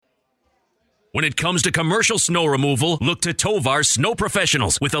When it comes to commercial snow removal, look to Tovar Snow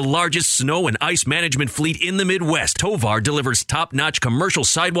Professionals. With the largest snow and ice management fleet in the Midwest, Tovar delivers top-notch commercial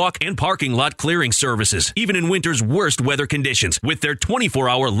sidewalk and parking lot clearing services, even in winter's worst weather conditions. With their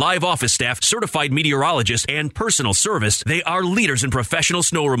 24-hour live office staff, certified meteorologists, and personal service, they are leaders in professional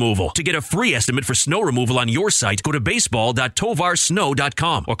snow removal. To get a free estimate for snow removal on your site, go to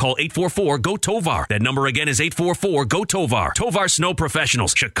baseball.tovarsnow.com or call 844-GO-TOVAR. That number again is 844-GO-TOVAR. Tovar Snow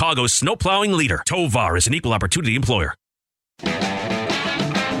Professionals, Chicago's snow plowing leader. Tovar is an equal opportunity employer. We're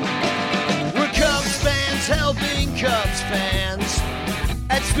Cubs fans helping Cubs fans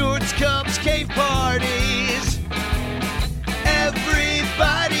at Stewart's Cubs Cave parties.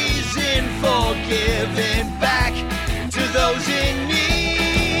 Everybody's in for giving back to those in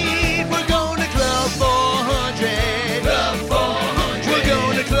need. We're going to Club 400. Club 400. We're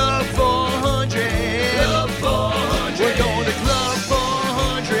going to Club 400. Club 400. We're going to Club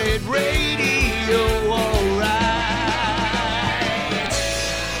 400 Radio, alright.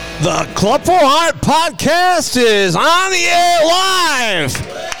 The Club 400 podcast is on the air live.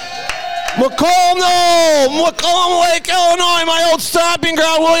 Macomb Lake, Illinois, my old stomping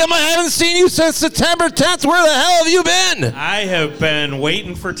ground. William, I haven't seen you since September 10th. Where the hell have you been? I have been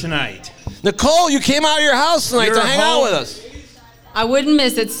waiting for tonight. Nicole, you came out of your house tonight to hang out with us. I wouldn't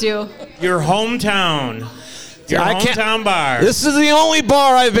miss it, Stu. Your hometown. Your hometown bar. This is the only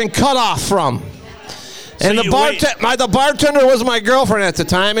bar I've been cut off from. And the bartender was my girlfriend at the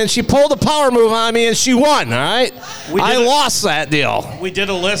time, and she pulled a power move on me, and she won, all right? I lost that deal. We did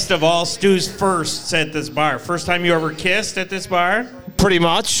a list of all Stu's firsts at this bar. First time you ever kissed at this bar? Pretty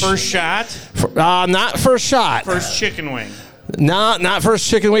much. First shot? Not first shot. First chicken wing? Not first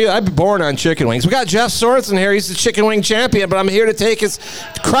chicken wing. I've been born on chicken wings. We got Jeff Sorensen here. He's the chicken wing champion, but I'm here to take his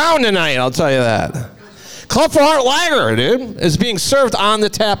crown tonight, I'll tell you that. Club 400 Lager, dude, is being served on the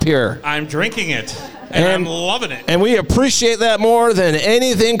tap here. I'm drinking it. And I'm loving it. And we appreciate that more than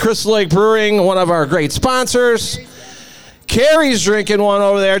anything. Crystal Lake Brewing, one of our great sponsors. Carrie's drinking one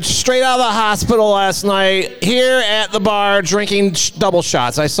over there straight out of the hospital last night here at the bar drinking double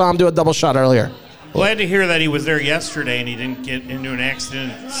shots. I saw him do a double shot earlier. Glad to hear that he was there yesterday and he didn't get into an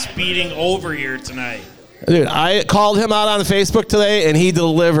accident speeding over here tonight. Dude, I called him out on Facebook today, and he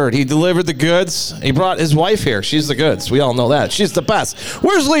delivered. He delivered the goods. He brought his wife here. She's the goods. We all know that. She's the best.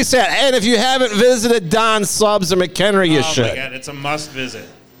 Where's Lisa at? And if you haven't visited Don Subs in McHenry, you should. Oh, my God. It's a must visit.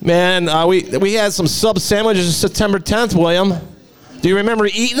 Man, we had some sub sandwiches September 10th, William. Do you remember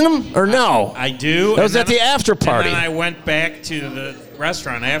eating them or no? I do. That was at the after party. And then I went back to the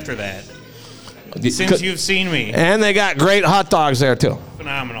restaurant after that. Since you've seen me. And they got great hot dogs there, too.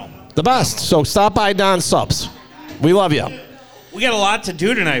 Phenomenal. The best. So stop by Don Subs. We love you. We got a lot to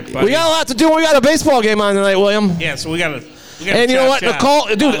do tonight, buddy. We got a lot to do. We got a baseball game on tonight, William. Yeah, so we got to. And you know what, Nicole,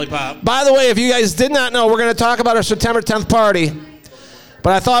 dude, by the way, if you guys did not know, we're going to talk about our September 10th party.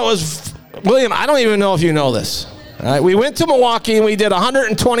 But I thought it was, William, I don't even know if you know this. All right, we went to Milwaukee and we did a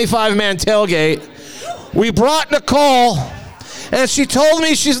 125-man tailgate. We brought Nicole, and she told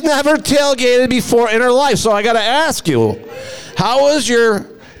me she's never tailgated before in her life. So I got to ask you, how was your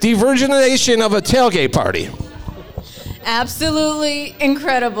diversionation of a tailgate party? Absolutely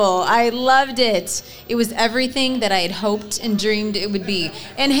incredible. I loved it. It was everything that I had hoped and dreamed it would be.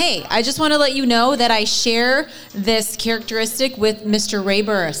 And hey, I just want to let you know that I share this characteristic with Mr. Ray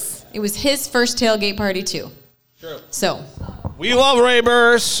Burris. It was his first tailgate party too. Sure. So. We love Ray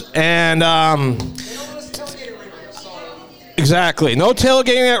Burris, and exactly. No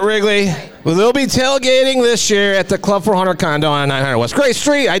tailgating at Wrigley. Well, they'll be tailgating this year at the Club 400 condo on 900 West Gray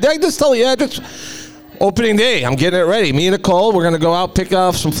Street. I just tell you, opening day. I'm getting it ready. Me and Nicole, we're going to go out, pick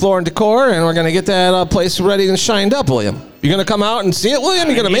off some floor and decor, and we're going to get that place ready and shined up, William. You going to come out and see it, William?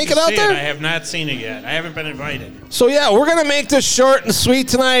 You going to make it out there? I have not seen it yet. I haven't been invited. So, yeah, we're going to make this short and sweet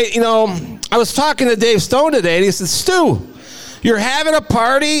tonight. You know, I was talking to Dave Stone today, and he said, Stu, you're having a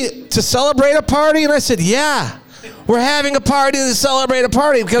party to celebrate a party? And I said, yeah. We're having a party to celebrate a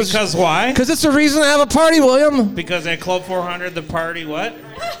party. Because why? Because it's a reason to have a party, William. Because at Club 400, the party what?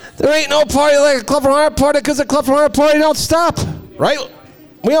 There ain't no party like a Club 400 party because a Club 400 party don't stop, right?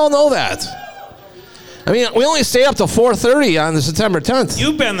 We all know that. I mean, we only stay up till 4:30 on the September 10th.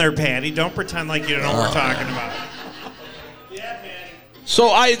 You've been there, Patty. Don't pretend like you don't know what we're talking about. Yeah, Patty. So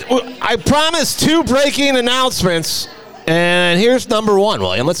I promised 2 breaking announcements, and here's number 1,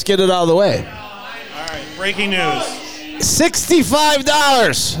 William. Let's get it out of the way. All right, breaking news.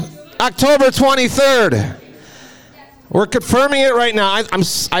 $65, October 23rd. We're confirming it right now.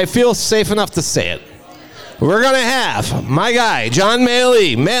 I feel safe enough to say it. We're going to have my guy, John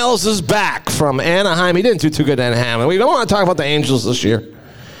Maley. Males is back from Anaheim. He didn't do too good at Anaheim. We don't want to talk about the Angels this year.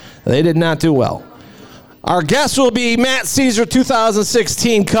 They did not do well. Our guest will be Matt Caesar,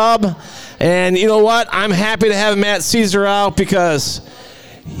 2016 Cub. And you know what? I'm happy to have Matt Caesar out because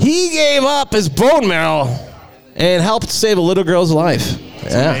he gave up his bone marrow and helped save a little girl's life.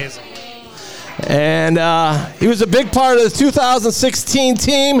 That's amazing. And he was a big part of the 2016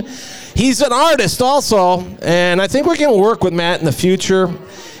 team. He's an artist also, and I think we're going to work with Matt in the future.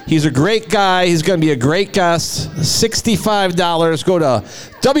 He's a great guy. He's going to be a great guest. $65. Go to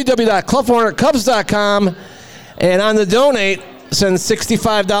www.club400cubs.com, and on the donate, send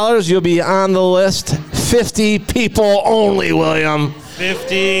 $65. You'll be on the list. 50 people only, William.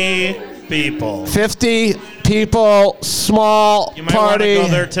 50 people. 50 people, small you might party. Want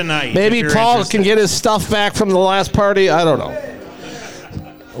to go there tonight. Maybe Paul can get his stuff back from the last party. I don't know.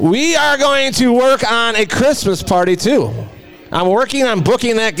 We are going to work on a Christmas party, too. I'm working on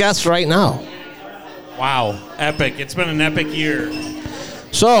booking that guest right now. Wow. Epic. It's been an epic year.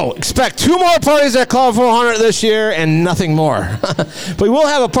 So, expect 2 more parties at Club 400 this year and nothing more. But we will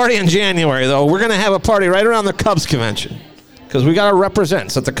have a party in January, though. We're going to have a party right around the Cubs convention. Because we got to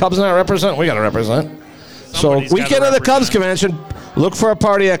represent. Since the Cubs not represent, we got to represent. Somebody's weekend of the Cubs convention, look for a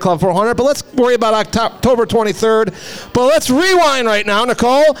party at Club 400. But let's worry about October 23rd. But let's rewind right now,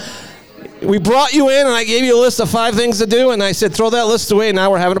 Nicole. We brought you in, and I gave you a list of 5 things to do, and I said, throw that list away.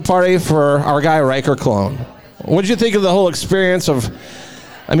 Now we're having a party for our guy, Riker Cologne. What did you think of the whole experience of,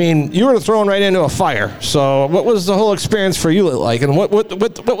 I mean, you were thrown right into a fire. So what was the whole experience for you like? And what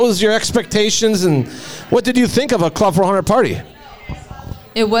was your expectations, and what did you think of a Club 400 party?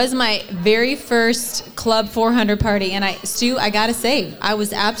 It was my very first Club 400 party, and Stu, I gotta say, I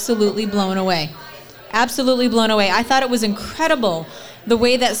was absolutely blown away. Absolutely blown away. I thought it was incredible the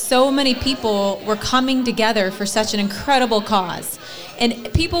way that so many people were coming together for such an incredible cause.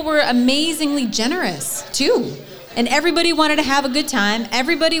 And people were amazingly generous, too. And everybody wanted to have a good time.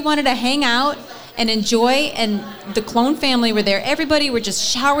 Everybody wanted to hang out and enjoy, and the Cologne family were there. Everybody were just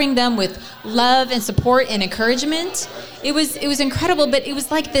showering them with love and support and encouragement. It was incredible, but it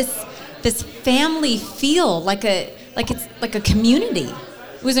was like this family feel, like it's like a community.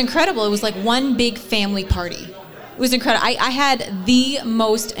 It was incredible. It was like one big family party. It was incredible. I had the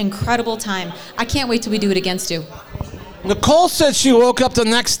most incredible time. I can't wait till we do it again, Stu. Nicole said she woke up the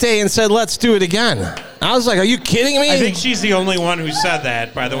next day and said, let's do it again. I was like, are you kidding me? I think she's the only one who said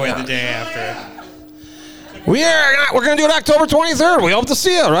that, by the way, the day after. We're going to do it October 23rd. We hope to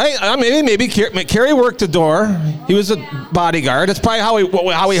see you, right? Maybe Kerry worked the door. He was a bodyguard. That's probably how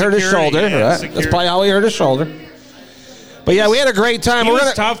he hurt his shoulder. Yeah, right? That's probably how he hurt his shoulder. But yeah, we had a great time. It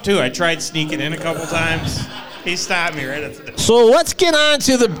was tough, too. I tried sneaking in a couple times. He stopped me right at the door. So let's get on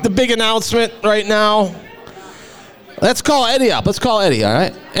to the big announcement right now. Let's call Eddie up. Let's call Eddie, all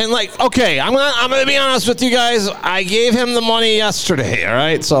right? And okay, I'm gonna be honest with you guys. I gave him the money yesterday, all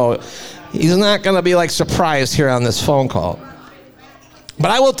right? So he's not gonna be surprised here on this phone call. But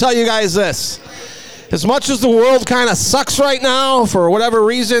I will tell you guys this. As much as the world kind of sucks right now for whatever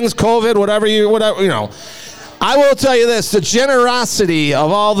reasons, COVID, whatever, I will tell you this, the generosity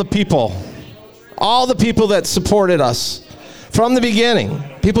of all the people that supported us from the beginning,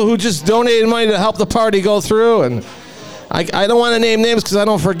 people who just donated money to help the party go through, and I don't want to name names because I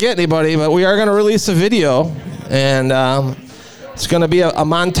don't forget anybody, but we are going to release a video, and it's going to be a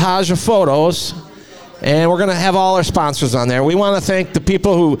montage of photos, and we're going to have all our sponsors on there. We want to thank the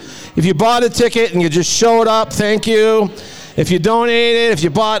people who, if you bought a ticket and you just showed up, thank you. If you donated, if you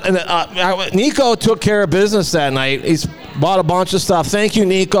bought, Nico took care of business that night. He's bought a bunch of stuff. Thank you,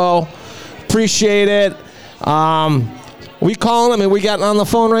 Nico. Appreciate it. We calling him, and we got on the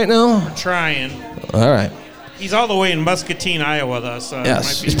phone right now? I'm trying. All right. He's all the way in Muscatine, Iowa, though. So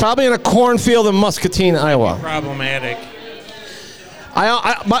yes, he's probably in a cornfield in Muscatine, Iowa. Problematic.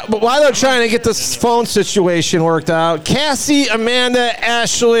 But while they're trying to get this phone situation worked out, Cassie, Amanda,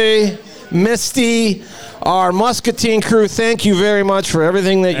 Ashley, Misty, our Muscatine crew, thank you very much for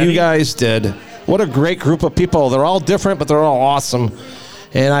everything that you guys did. What a great group of people. They're all different, but they're all awesome.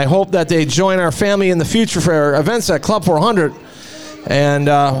 And I hope that they join our family in the future for our events at Club 400. And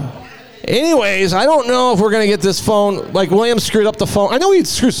anyways, I don't know if we're going to get this phone. William screwed up the phone. I know he'd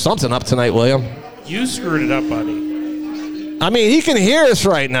screw something up tonight, William. You screwed it up, buddy. I mean, he can hear us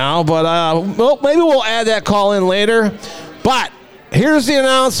right now, but maybe we'll add that call in later. But here's the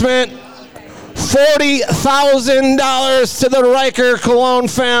announcement. $40,000 to the Riker Cologne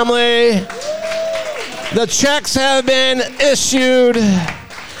family. The checks have been issued.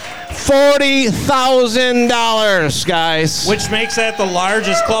 $40,000, guys. Which makes that the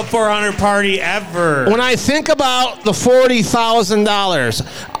largest Club 400 party ever. When I think about the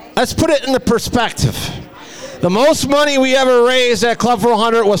 $40,000, let's put it into perspective. The most money we ever raised at Club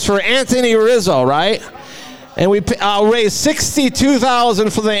 400 was for Anthony Rizzo, right? And we raised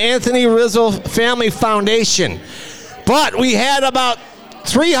 $62,000 for the Anthony Rizzo Family Foundation. But we had about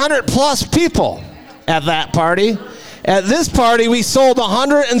 300 plus people at that party. At this party, we sold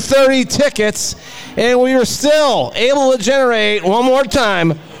 130 tickets, and we were still able to generate, one more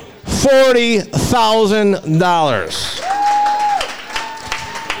time, $40,000.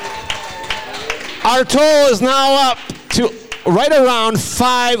 Our total is now up to right around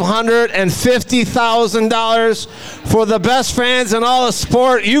 $550,000 for the best fans in all the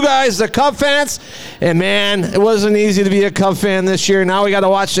sport. You guys, the Cub fans, and man, it wasn't easy to be a Cub fan this year. Now we got to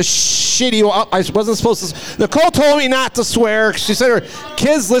watch the shitty. I wasn't supposed to. Nicole told me not to swear. She said her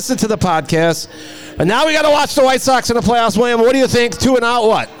kids listen to the podcast. And now we got to watch the White Sox in the playoffs. William, what do you think? 2-0,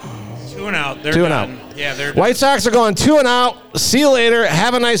 what? 2-0. They're 2-0. done. Yeah, they're done. White Sox are going 2-0. See you later.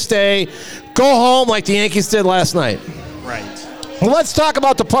 Have a nice day. Go home like the Yankees did last night. Right. Well, let's talk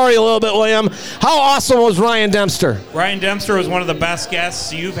about the party a little bit, William. How awesome was Ryan Dempster? Ryan Dempster was one of the best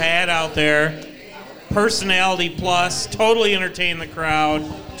guests you've had out there. Personality plus, totally entertained the crowd,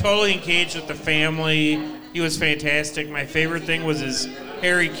 totally engaged with the family. He was fantastic. My favorite thing was his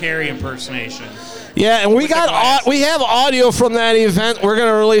Harry Carey impersonation. Yeah, and we have audio from that event. We're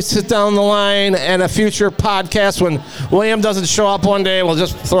going to release it down the line and a future podcast. When William doesn't show up one day, we'll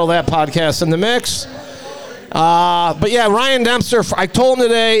just throw that podcast in the mix. But yeah, Ryan Dempster, I told him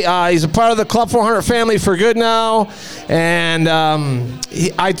today, he's a part of the Club 400 family for good now. And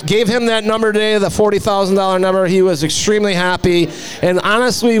I gave him that number today, the $40,000 number. He was extremely happy. And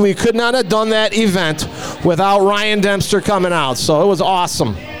honestly, we could not have done that event without Ryan Dempster coming out. So it was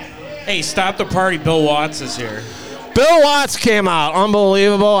awesome. Hey, stop the party. Bill Watts is here. Bill Watts came out.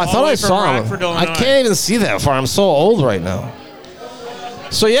 Unbelievable. I thought I saw him. Rockford, I can't even see that far. I'm so old right now.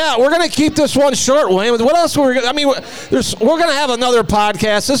 So, yeah, we're going to keep this one short, William. What else we're going to... I mean, we're going to have another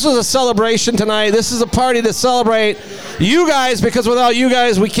podcast. This is a celebration tonight. This is a party to celebrate you guys, because without you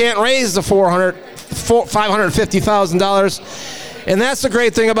guys, we can't raise the $550,000. And that's the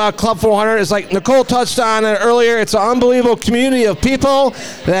great thing about Club 400 is, like Nicole touched on it earlier, it's an unbelievable community of people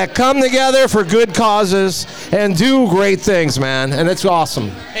that come together for good causes and do great things, man. And it's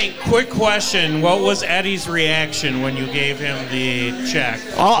awesome. Hey, quick question. What was Eddie's reaction when you gave him the check?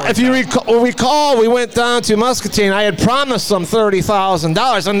 If you recall, we went down to Muscatine. I had promised them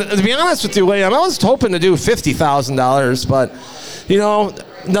 $30,000. And to be honest with you, William, I was hoping to do $50,000. But, you know,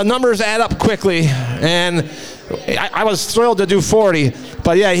 the numbers add up quickly. And I was thrilled to do 40,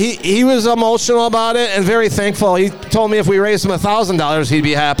 but yeah, he was emotional about it and very thankful. He told me if we raised him $1,000, he'd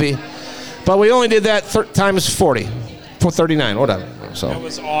be happy. But we only did that times 40, for 39, whatever. So that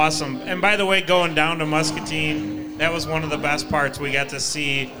was awesome. And by the way, going down to Muscatine, that was one of the best parts. We got to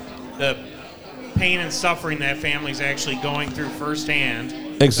see the pain and suffering that family's actually going through firsthand.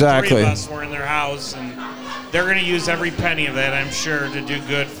 Exactly. The three of us were in their house, and they're going to use every penny of that, I'm sure, to do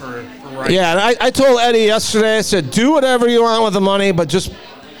good for right. Yeah, and I told Eddie yesterday, I said, do whatever you want with the money, but just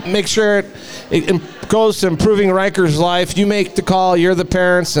make sure it goes to improving Riker's life. You make the call, you're the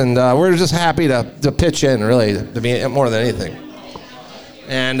parents, and we're just happy to pitch in, really, to be more than anything.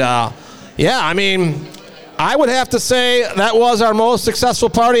 And, yeah, I mean, I would have to say that was our most successful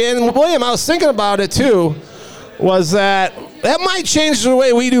party. And, William, I was thinking about it, too, was that might change the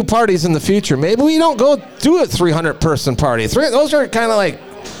way we do parties in the future. Maybe we don't go do a 300-person party. Those are kind of like,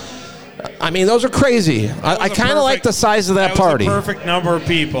 I mean, those are crazy. I kind of like the size of that party. That was a perfect number of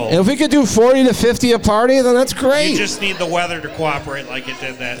people. And if we could do 40 to 50 a party, then that's great. You just need the weather to cooperate like it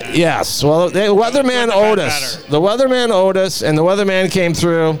did that night. Yes. Well, the weatherman owed us. The weatherman owed us, and the weatherman came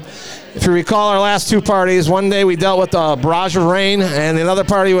through. If you recall our last two parties, one day we dealt with a barrage of rain, and the other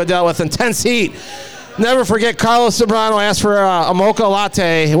party we dealt with intense heat. Never forget, Carlos Sobrano asked for a mocha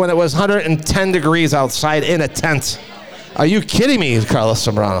latte when it was 110 degrees outside in a tent. Are you kidding me, Carlos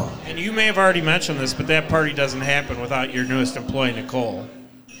Sobrano? And you may have already mentioned this, but that party doesn't happen without your newest employee, Nicole.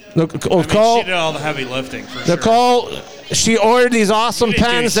 Nicole, she did all the heavy lifting, for sure. Nicole, she ordered these awesome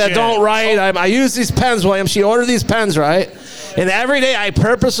pens that don't write. I use these pens, William. She ordered these pens, right? And every day I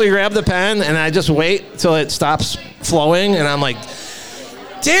purposely grab the pen and I just wait till it stops flowing, and I'm like,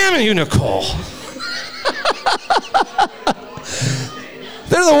 damn you, Nicole.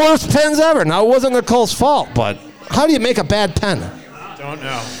 They're the worst pens ever. Now, it wasn't Nicole's fault, but how do you make a bad pen? Don't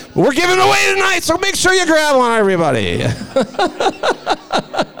know. We're giving away tonight, so make sure you grab one, everybody.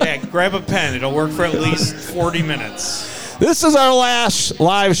 Yeah, grab a pen. It'll work for at least 40 minutes. This is our last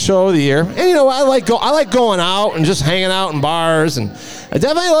live show of the year. And, you know, I like going out and just hanging out in bars. And I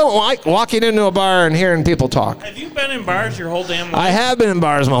definitely like walking into a bar and hearing people talk. Have you been in bars your whole damn life? I have been in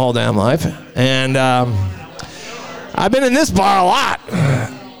bars my whole damn life. And I've been in this bar a lot.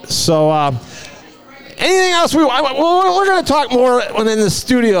 So, anything else? We're going to talk more when in the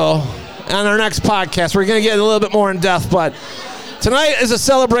studio on our next podcast. We're going to get a little bit more in depth, but tonight is a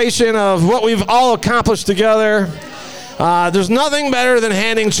celebration of what we've all accomplished together. There's nothing better than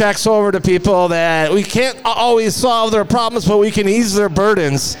handing checks over to people that we can't always solve their problems, but we can ease their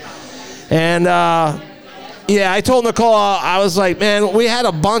burdens. And, I told Nicole, I was like, man, we had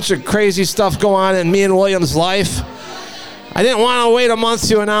a bunch of crazy stuff go on in me and William's life. I didn't want to wait a month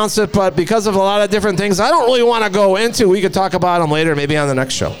to announce it, but because of a lot of different things I don't really want to go into, we could talk about them later, maybe on the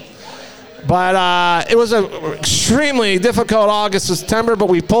next show. But it was an extremely difficult August, September, but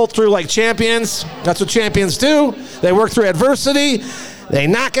we pulled through like champions. That's what champions do. They work through adversity. They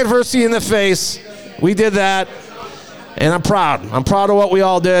knock adversity in the face. We did that, and I'm proud. I'm proud of what we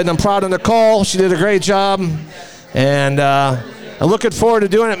all did. I'm proud of Nicole. She did a great job, and I'm looking forward to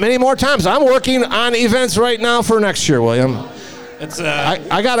doing it many more times. I'm working on events right now for next year, William.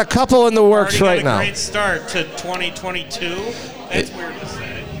 I got a couple in the works right now. Great start to 2022. That's weird to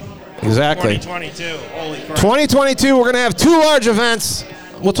say. Exactly. 2022. Holy crap. 2022, we're going to have 2 large events.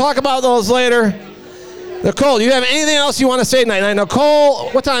 We'll talk about those later. Nicole, do you have anything else you want to say tonight? Nicole,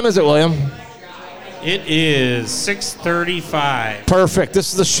 what time is it, William? It is 6:35. Perfect.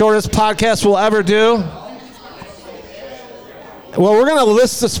 This is the shortest podcast we'll ever do. Well, we're going to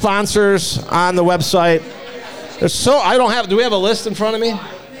list the sponsors on the website. Do we have a list in front of me?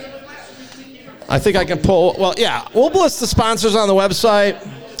 I think I can pull. Well, yeah, we'll list the sponsors on the website.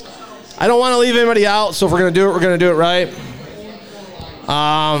 I don't want to leave anybody out, so if we're going to do it, we're going to do it right.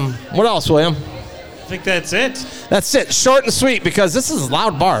 What else, William? I think that's it. That's it. Short and sweet, because this is a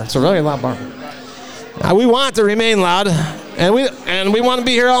loud bar. It's a really loud bar. We want it to remain loud, and we want to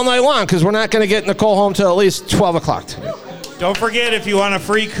be here all night long, because we're not going to get Nicole home till at least 12 o'clock. Don't forget, if you want a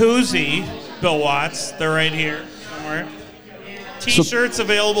free koozie, Bill Watts, they're right here somewhere. T-shirts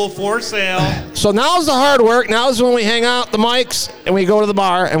available for sale. So now's the hard work. Now's when we hang out the mics and we go to the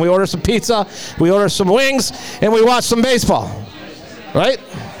bar and we order some pizza, we order some wings, and we watch some baseball. Right?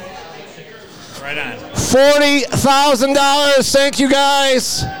 Right on. $40,000. Thank you,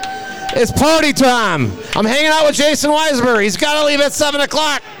 guys. It's party time. I'm hanging out with Jason Weisberg. He's got to leave at 7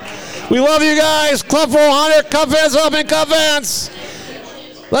 o'clock. We love you guys. Club 400, Cub fans helping Cub fans.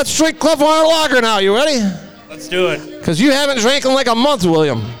 Let's drink Club 400 lager now. You ready? Let's do it. Because you haven't drank in like a month,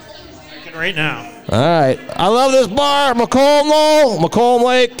 William. Drinking right now. All right. I love this bar. McComb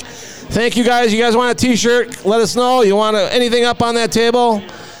Lake. Thank you guys. You guys want a T-shirt? Let us know. You want anything up on that table?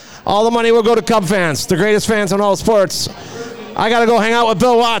 All the money will go to Cub fans, the greatest fans in all sports. I got to go hang out with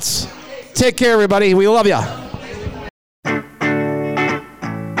Bill Watts. Take care, everybody. We love you.